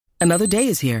Another day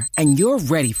is here, and you're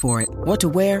ready for it. What to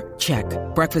wear? Check.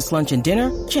 Breakfast, lunch, and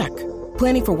dinner? Check.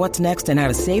 Planning for what's next and how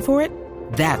to save for it?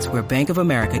 That's where Bank of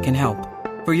America can help.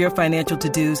 For your financial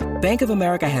to-dos, Bank of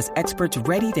America has experts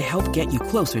ready to help get you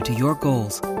closer to your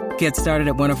goals. Get started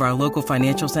at one of our local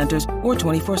financial centers or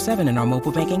 24/7 in our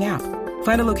mobile banking app.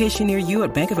 Find a location near you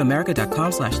at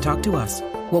bankofamerica.com/talktous.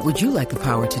 What would you like the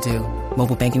power to do?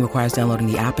 Mobile banking requires downloading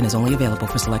the app and is only available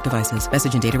for select devices.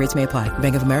 Message and data rates may apply.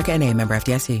 Bank of America NA, member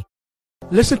FDIC.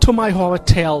 Listen to my horror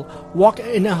tale. Walk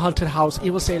in a haunted house.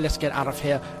 It will say, let's get out of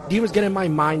here. Demons get in my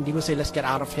mind. Demons say, let's get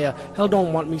out of here. Hell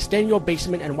don't want me. Stay in your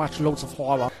basement and watch loads of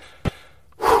horror.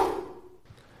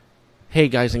 Hey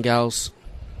guys and gals.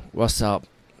 What's up?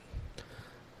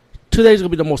 Today's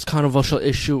going to be the most controversial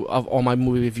issue of all my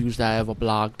movie reviews that I ever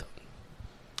blogged.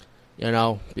 You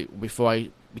know, before I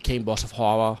became Boss of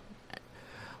Horror.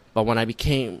 But when I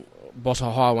became Boss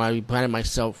of Horror, when I rebranded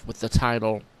myself with the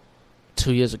title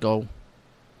 2 years ago,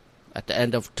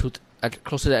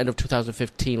 close to the end of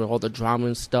 2015, with all the drama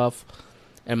and stuff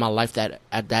in my life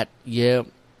at that year,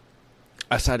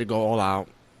 I decided to go all out.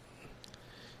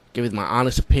 Give it my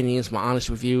honest opinions, my honest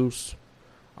reviews.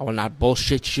 I will not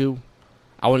bullshit you.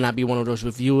 I will not be one of those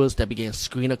reviewers that began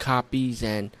screener copies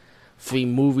and free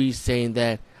movies saying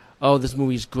that, oh, this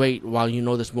movie is great, while you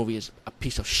know this movie is a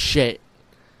piece of shit.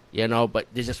 You know, but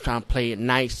they're just trying to play it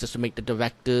nice just to make the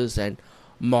directors and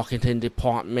marketing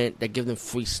department that give them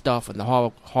free stuff in the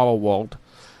horror world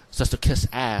just to kiss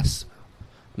ass.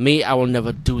 Me, I will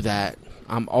never do that.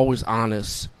 I'm always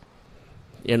honest,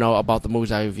 you know, about the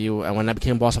movies I review. And when I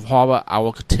became Boss of Horror, I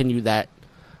will continue that.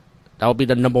 That will be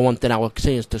the number one thing I will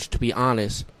continue, is just to be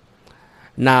honest.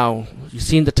 Now, you've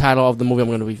seen the title of the movie I'm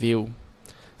going to review.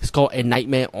 It's called A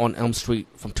Nightmare on Elm Street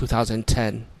from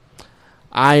 2010.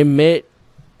 I admit,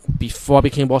 before I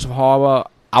became Boss of Horror,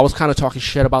 I was kind of talking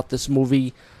shit about this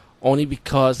movie only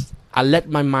because I let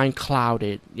my mind cloud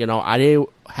it. You know, I didn't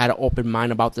had an open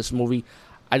mind about this movie.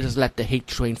 I just let the hate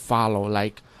train follow.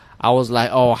 Like, I was like,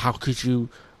 oh, how could you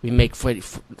remake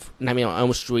Nightmare on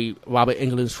Elm Street, Robert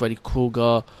Englund's Freddy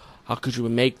Krueger? How could you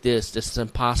remake this? This is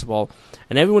impossible.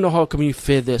 And everyone in the horror community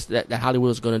feared this, that Hollywood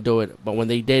was going to do it. But when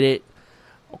they did it,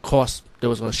 of course, they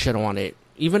was going to shit on it.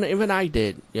 Even I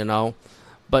did, you know.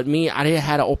 But me, I didn't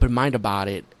have an open mind about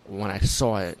it when I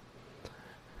saw it.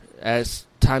 As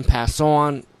time passed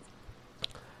on,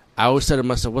 I always said to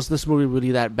myself, was this movie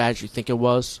really that bad as you think it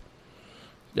was?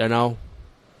 You know?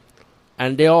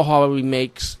 And they're all horror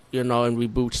remakes, you know, and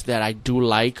reboots that I do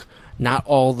like. Not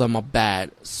all of them are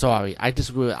bad. Sorry, I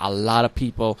disagree with a lot of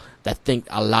people that think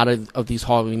a lot of these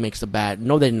horror remakes are bad.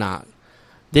 No, they're not.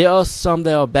 There are some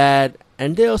that are bad,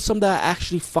 and there are some that are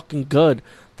actually fucking good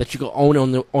that you can own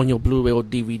on your Blu-ray or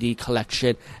DVD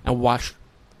collection and watch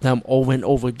them over and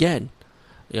over again.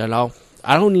 You know,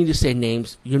 I don't need to say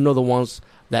names. You know the ones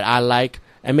that I like,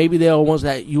 and maybe there are ones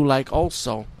that you like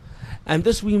also. And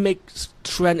this remake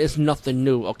trend is nothing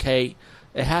new, okay?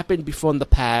 It happened before in the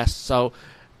past, so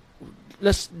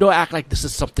let's don't act like this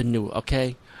is something new,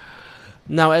 okay?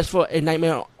 Now, as for A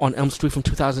Nightmare on Elm Street from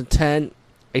 2010,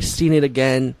 I've seen it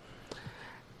again,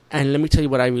 and let me tell you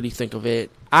what I really think of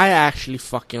it. I actually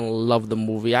fucking love the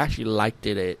movie. I actually liked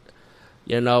it.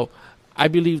 You know, I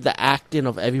believe the acting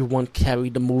of everyone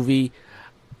carried the movie.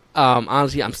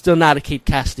 Honestly, I'm still not a Kate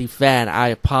Cassidy fan. I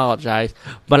apologize,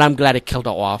 but I'm glad it killed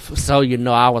her off. So, you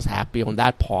know, I was happy on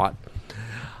that part.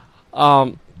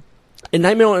 In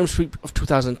Nightmare on Elm Street of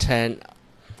 2010,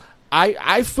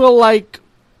 I feel like,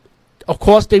 of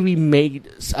course, they remade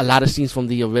a lot of scenes from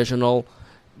the original,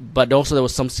 but also there were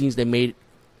some scenes they made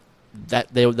that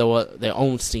they were their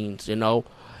own scenes, you know.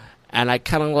 And I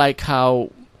kind of like the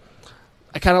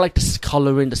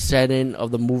coloring, the setting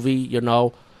of the movie, you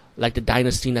know, like the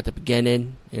diner scene at the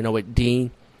beginning, you know, with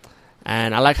Dean.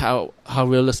 And I like how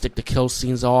realistic the kill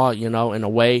scenes are, you know, in a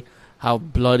way, how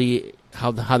bloody,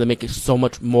 how they make it so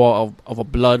much more of a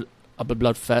blood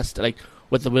fest, like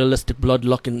with the realistic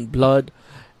looking blood,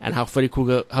 and how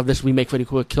this remake Freddy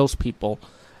Krueger kills people.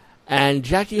 And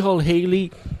Jackie Earle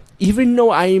Haley, even though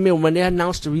when they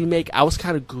announced the remake, I was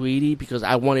kind of greedy because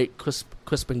I wanted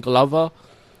Crispin Glover.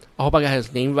 I hope I got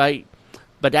his name right.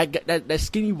 But that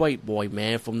skinny white boy,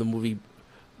 man, from the movie,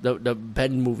 the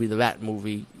Ben movie, the Rat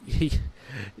movie, he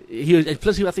was, and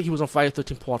plus I think he was on Friday the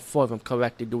 13th Part 4, if I'm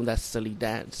correct, doing that silly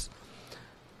dance.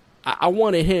 I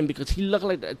wanted him because he looked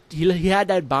like he had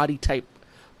that body type,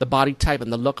 the body type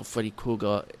and the look of Freddy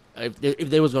Krueger. If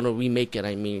they was gonna remake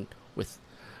it,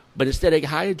 but instead they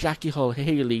hired Jackie Earle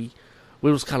Haley,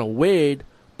 which was kind of weird.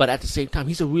 But at the same time,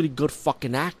 he's a really good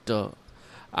fucking actor.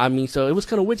 I mean, so it was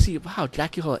kind of weird to see, wow,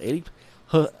 Jackie Earle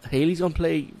Haley's gonna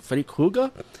play Freddy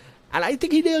Krueger. And I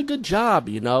think he did a good job,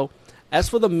 you know. As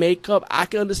for the makeup, I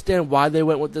can understand why they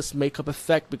went with this makeup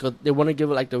effect, because they want to give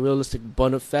it like the realistic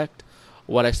bun effect,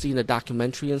 what I see in the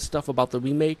documentary and stuff about the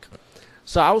remake.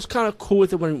 So I was kind of cool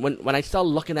with it when I started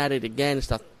looking at it again and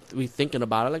started rethinking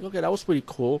about it. Like, okay, that was pretty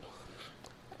cool.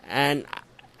 And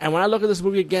when I look at this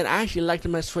movie again, I actually liked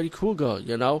him as Freddy Krueger,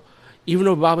 you know. Even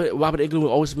though Robert Englund will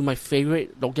always be my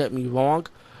favorite, don't get me wrong.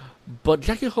 But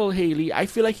Jackie Earle Haley, I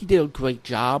feel like he did a great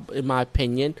job, in my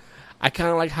opinion. I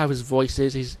kind of like how his voice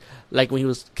is. He's like when he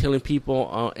was killing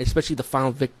people, especially the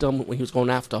final victim, when he was going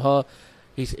after her.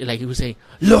 He's like, he was saying,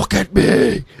 "Look at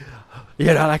me," you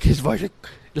know, like his voice.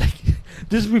 Like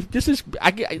this is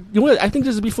you know what, I think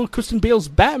this is before Christian Bale's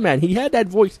Batman. He had that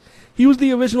voice. He was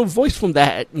the original voice from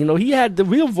that. You know, he had the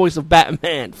real voice of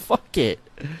Batman. Fuck it.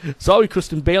 Sorry,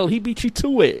 Christian Bale. He beat you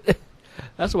to it.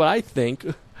 That's what I think.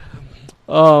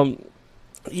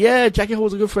 Yeah, Jackie Earle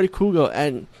was a good Freddy Krueger,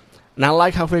 and I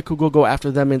like how Freddy Krueger go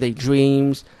after them in their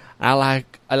dreams. I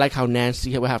like how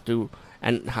Nancy would have to,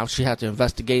 and how she had to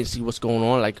investigate and see what's going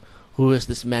on. Like, who is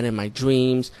this man in my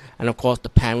dreams? And of course, the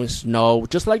parents know,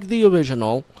 just like the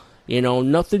original. You know,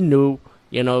 nothing new.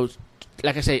 You know,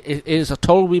 like I say, it is a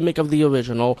total remake of the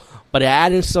original, but they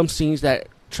add in some scenes that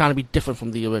trying to be different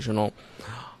from the original.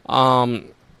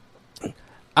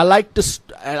 I like this.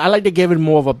 I like they gave it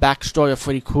more of a backstory of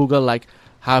Freddy Krueger, like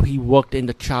how he worked in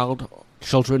the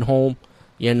children home,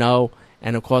 you know,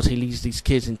 and of course he leads these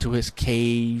kids into his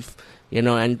cave, you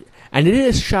know, and it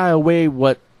didn't shy away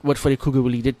what Freddy Krueger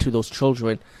really did to those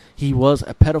children. He was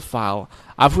a pedophile.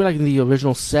 I feel like in the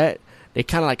original set, they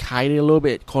kind of like hide it a little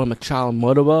bit, call him a child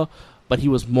murderer, but he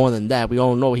was more than that. We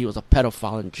all know he was a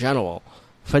pedophile in general.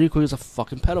 Freddy Krueger's a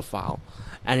fucking pedophile.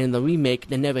 And in the remake,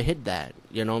 they never hid that.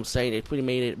 You know what I'm saying? They pretty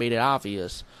made it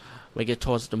obvious when we get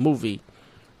towards the movie.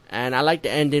 And I like the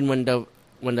ending when the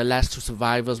last two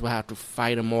survivors will have to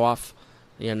fight him off,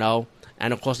 you know.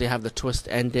 And of course they have the twist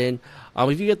ending.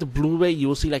 If you get the Blu-ray, you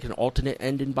will see like an alternate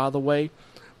ending, by the way.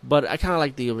 But I kind of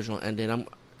like the original ending.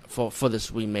 For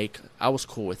this remake, I was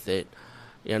cool with it,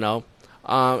 you know.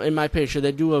 In my opinion, should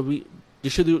they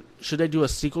do a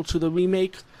sequel to the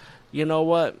remake? You know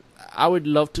what? I would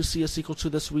love to see a sequel to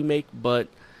this remake, but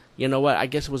you know what? I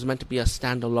guess it was meant to be a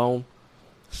standalone.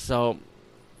 So,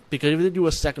 because if they do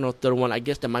a second or third one, I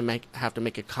guess they might have to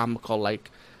make it comical, like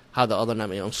how the other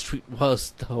Nightmare on Elm Street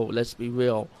was, though. Let's be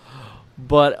real.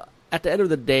 But at the end of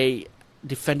the day,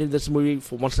 defending this movie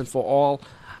for once and for all,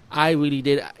 I really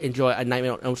did enjoy A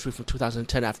Nightmare on Elm Street from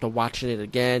 2010 after watching it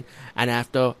again, and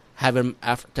after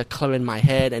clearing my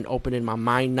head and opening my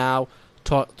mind now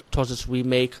towards this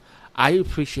remake. I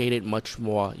appreciate it much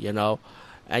more, you know.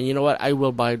 And you know what? I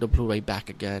will buy the Blu-ray back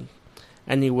again.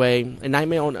 Anyway, A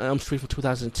Nightmare on Elm Street from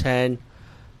 2010.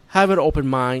 Have an open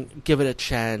mind. Give it a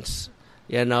chance,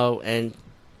 you know. And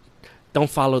don't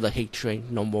follow the hate train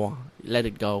no more. Let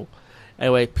it go.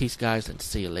 Anyway, peace, guys, and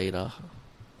see you later.